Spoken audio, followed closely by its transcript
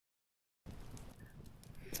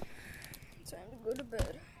time to go to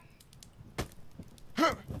bed.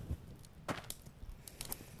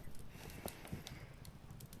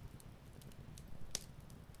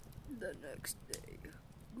 The next day,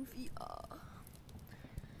 Goofy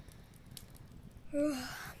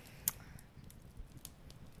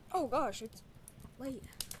Oh gosh, it's late.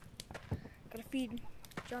 Gotta feed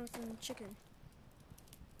Jonathan chicken.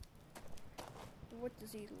 What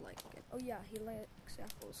does he like? Oh yeah, he likes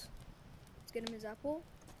apples. Let's get him his apple.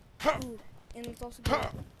 Ooh, and let's also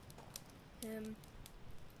get him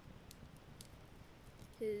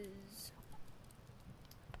his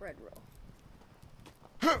bread roll.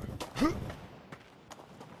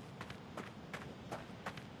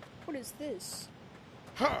 What is this?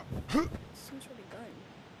 Some sort of gun.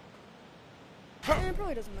 It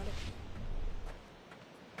probably doesn't matter.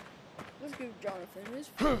 Let's give Jonathan his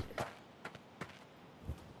food.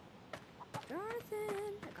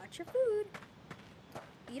 Jonathan, I got your food.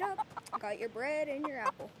 Eat up. I got your bread and your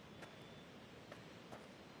apple.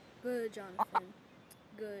 Good, Jonathan.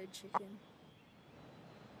 Good chicken.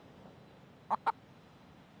 Ooh,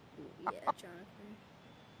 yeah, Jonathan.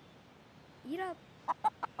 Eat up.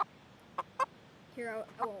 Here,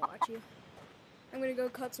 I won't watch you. I'm gonna go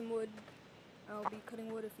cut some wood. I'll be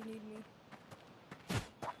cutting wood if you need me.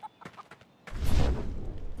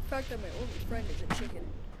 The fact that my only friend is a chicken.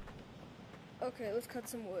 Okay, let's cut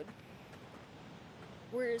some wood.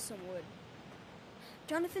 Where is some wood?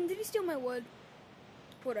 Jonathan, did he steal my wood?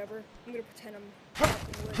 Whatever. I'm gonna pretend I'm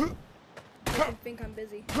chopping wood. Make him think I'm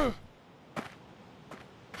busy.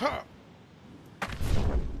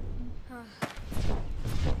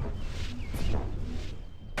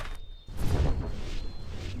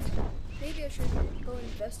 Maybe I should go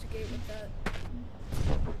investigate with that.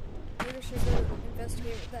 Maybe I should go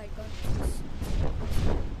investigate with that gun is.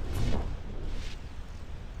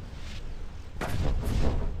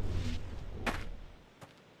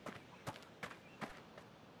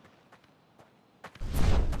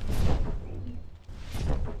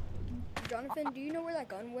 Jonathan, do you know where that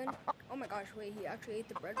gun went? Oh my gosh, wait, he actually ate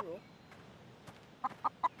the bread roll.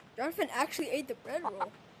 Jonathan actually ate the bread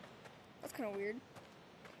roll. That's kind of weird.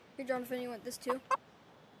 Here, Jonathan, you want this too?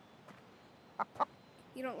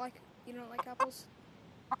 You don't like apples?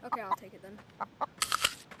 Okay, I'll take it then.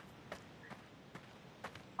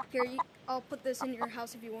 Here, I'll put this in your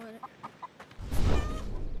house if you want it.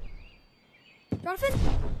 Jonathan?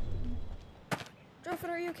 Jonathan,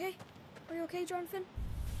 are you okay? Are you okay, Jonathan?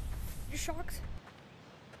 You're shocked?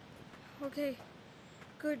 Okay.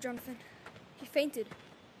 Good, Jonathan. He fainted.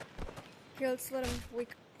 Here, let's let him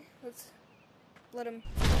wake. Let's let him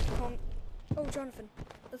calm. Oh, Jonathan.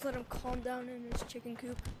 Let's let him calm down in his chicken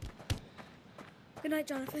coop. Good night,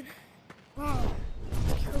 Jonathan. Wow.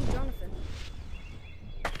 Let's kill Jonathan.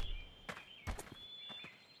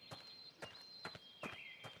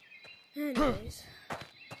 Anyways.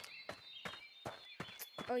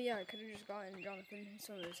 Oh yeah, I could have just gotten Jonathan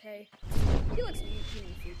some of his hay. He likes to eat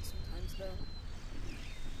human food sometimes, though.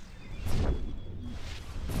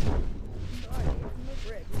 So I gave him the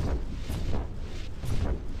bread.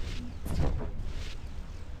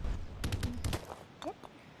 What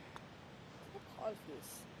caused this?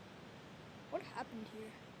 What happened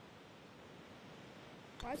here?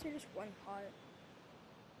 Why is there just one pot?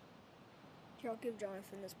 Here, I'll give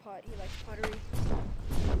Jonathan this pot. He likes pottery.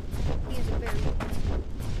 He is a very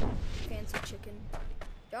fancy chicken.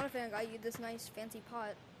 Jonathan, I got you this nice fancy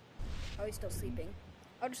pot. Oh, he's still sleeping.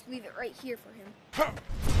 I'll just leave it right here for him.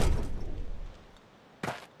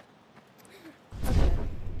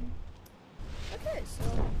 Okay, so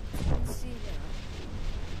let's see now.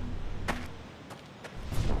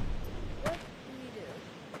 What do we do?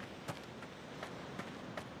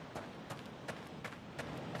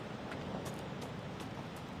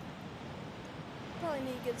 Probably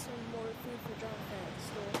need to get some more food for Jonathan at the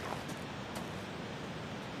store.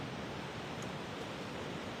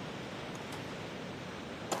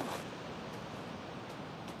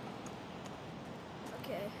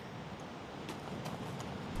 Okay.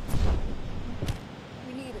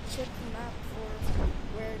 We need to check the map for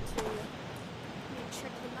where to. We need to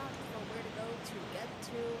check the map for where to go to get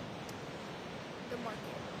to the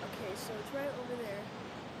market. Okay, so it's right over there.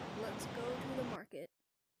 Let's go to the market.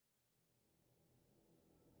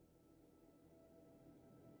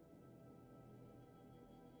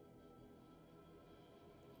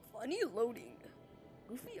 Funny loading.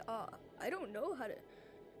 Goofy, I don't know how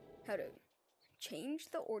to change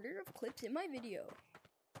the order of clips in my video.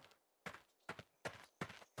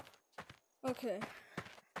 Okay.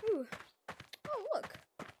 Ooh. Oh, look.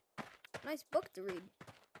 Nice book to read.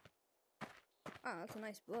 Wow, that's a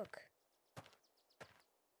nice book.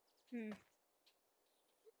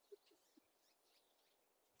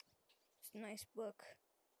 a nice book.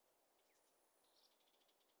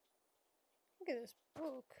 Look at this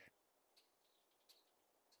book.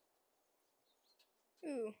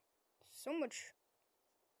 Ooh, so much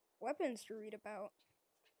weapons to read about.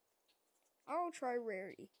 I'll try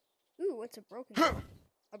rarity. Ooh, what's a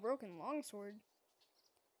broken longsword?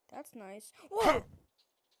 That's nice. Whoa!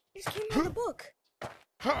 It just came out of the book.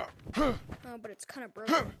 Oh, but it's kind of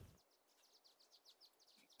broken.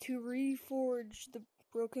 To reforge the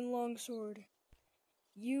broken longsword,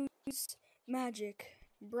 use magic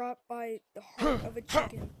brought by the heart of a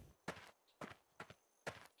chicken.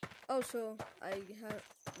 Oh, so I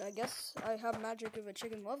guess I have magic if a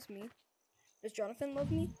chicken loves me. Does Jonathan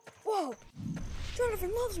love me? Whoa!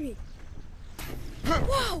 Jonathan loves me!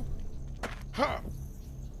 Whoa!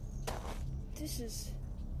 This is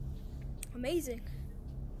amazing.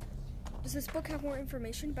 Does this book have more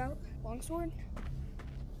information about longsword?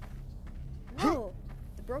 Whoa!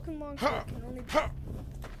 The broken longsword can only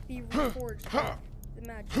be reforged by the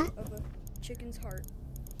magic of a chicken's heart.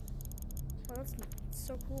 Oh, that's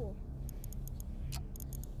so cool.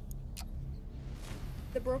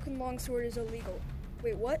 The broken longsword is illegal.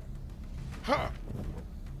 Wait, what?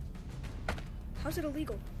 How's it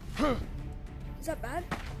illegal? Is that bad?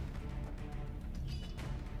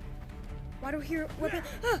 Why do I hear weapon?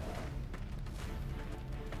 Ah!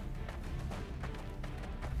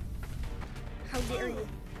 How dare you?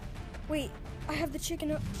 Wait, I have the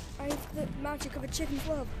chicken. I have the magic of a chicken's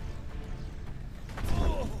love.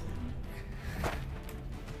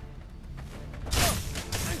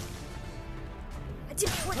 I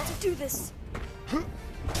didn't want to do this,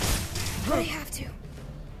 but I have to. You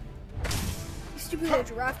stupid little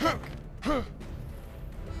giraffe neck.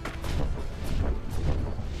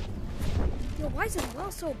 Yo, why is this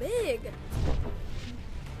well so big?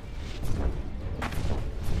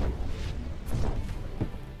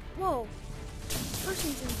 Whoa, this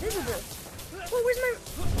person's invisible. Whoa,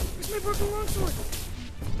 where's my broken longsword?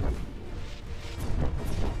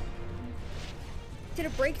 Did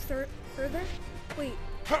it break further? Wait,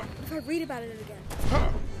 what if I read about it again?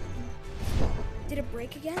 Did it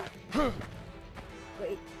break again?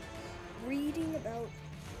 Wait,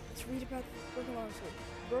 let's read about the broken longsword.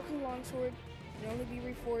 Broken longsword can only be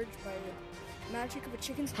reforged by the magic of a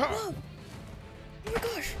chicken's love. Oh my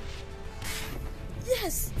gosh!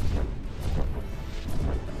 Yes!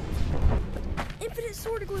 Infinite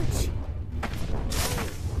sword glitch!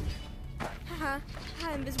 Haha,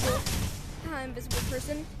 hi invisible. Hi invisible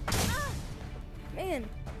person. Man,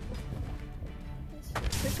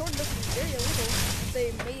 this sword must be very illegal if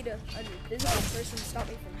they made an invisible person stop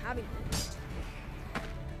me from having it.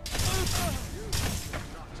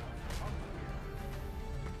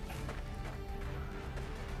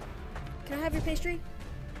 Can I have your pastry?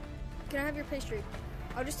 Can I have your pastry?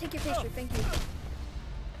 I'll just take your pastry, thank you.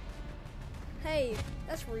 Hey,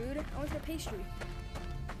 that's rude. I want your pastry.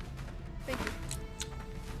 Thank you.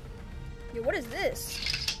 Yo, what is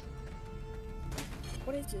this?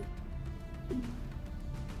 What is it?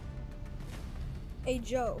 Hey,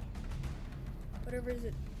 Joe. Whatever is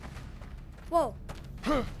it? Whoa.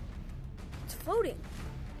 It's floating.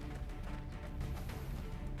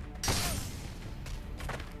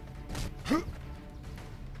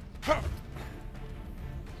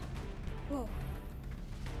 Whoa.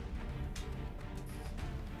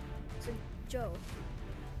 It's a Joe.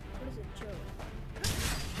 What is it, Joe?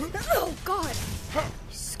 Oh, God!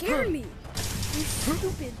 You scared me! You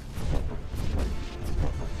stupid.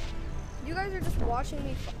 You guys are just watching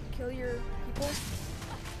me kill your people?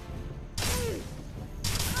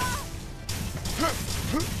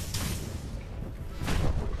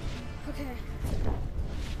 Okay.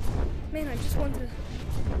 Man, I just wanted to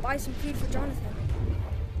buy some food for Jonathan.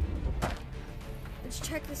 Let's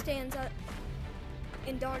check the stands out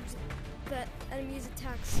and dodge the enemy's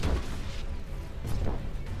attacks.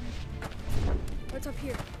 What's up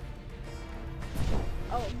here?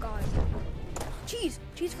 Oh, God. Cheese!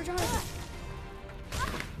 Cheese for Jonathan!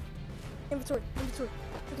 Inventory.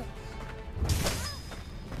 Okay.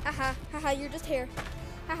 Haha, haha, you're just hair.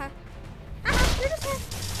 Haha. Haha, you're just hair.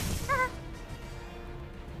 Haha.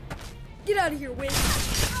 Get out of here, Win.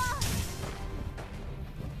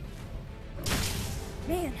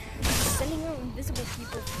 Man, sending out invisible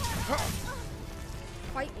people.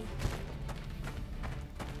 Fight me.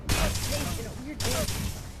 Today's been a weird day.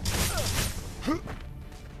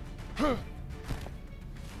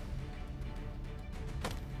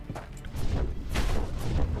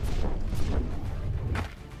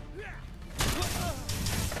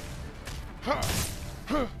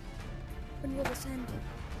 When will this end?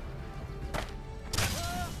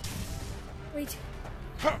 Wait,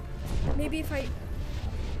 Maybe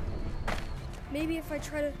if I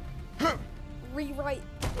try to rewrite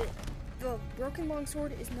it, the broken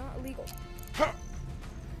longsword is not illegal.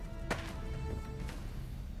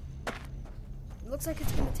 It looks like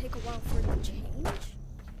it's gonna take a while for it to change.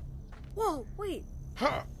 Whoa, wait.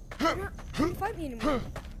 They're not gonna fight me anymore.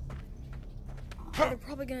 They're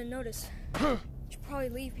probably gonna notice. Should probably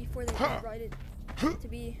leave before they rewrite it to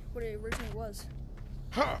be what it originally was.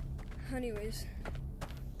 Anyways.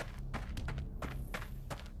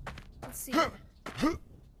 Let's see.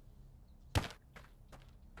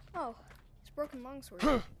 Oh, it's broken longsword.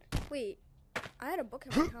 Wait, I had a book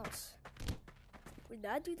in my house. Would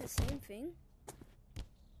that do the same thing?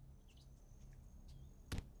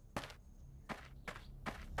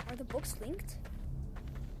 Are the books linked?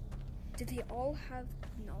 Did they all have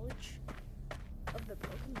knowledge of the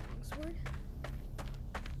broken longsword?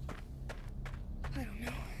 I don't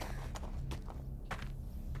know.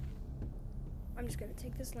 I'm just gonna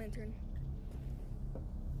take this lantern.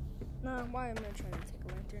 Nah, why am I trying to take a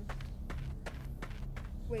lantern?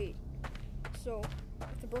 Wait, so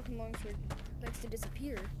if the broken longsword likes to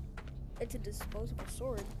disappear, it's a disposable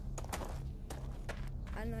sword.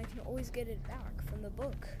 And I can always get it back from the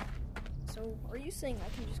book. So are you saying I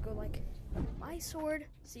can just go like, my sword,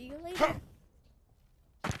 see you later?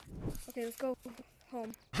 Okay, let's go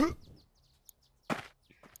home.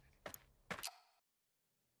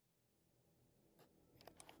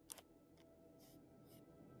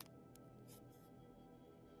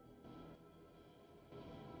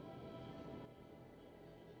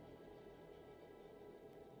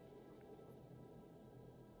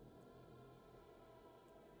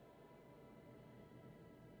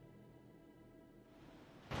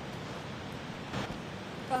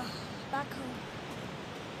 Back home.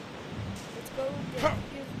 Let's go get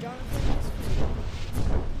Jonathan's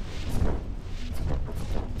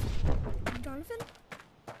food. Jonathan?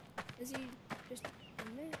 Is he just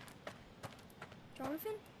in there?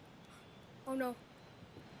 Jonathan? Oh no.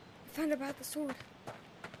 I found out about the sword.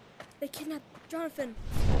 They kidnapped Jonathan.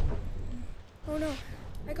 Oh no.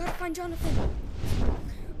 I gotta find Jonathan.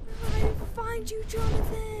 I find you,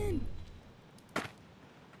 Jonathan!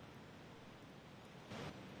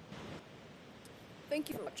 Thank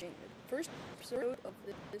you for watching the first episode of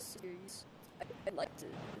this series. I'd like to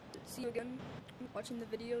see you again watching the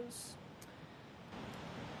videos.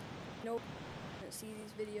 Nope, I'm gonna see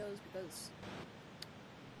these videos because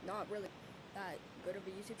not really that good of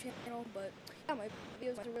a YouTube channel, but yeah, my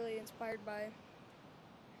videos are really inspired by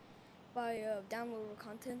downloadable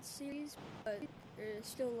content series, but they're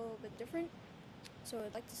still a little bit different. So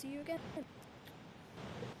I'd like to see you again.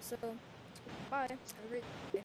 So bye. Have a great day.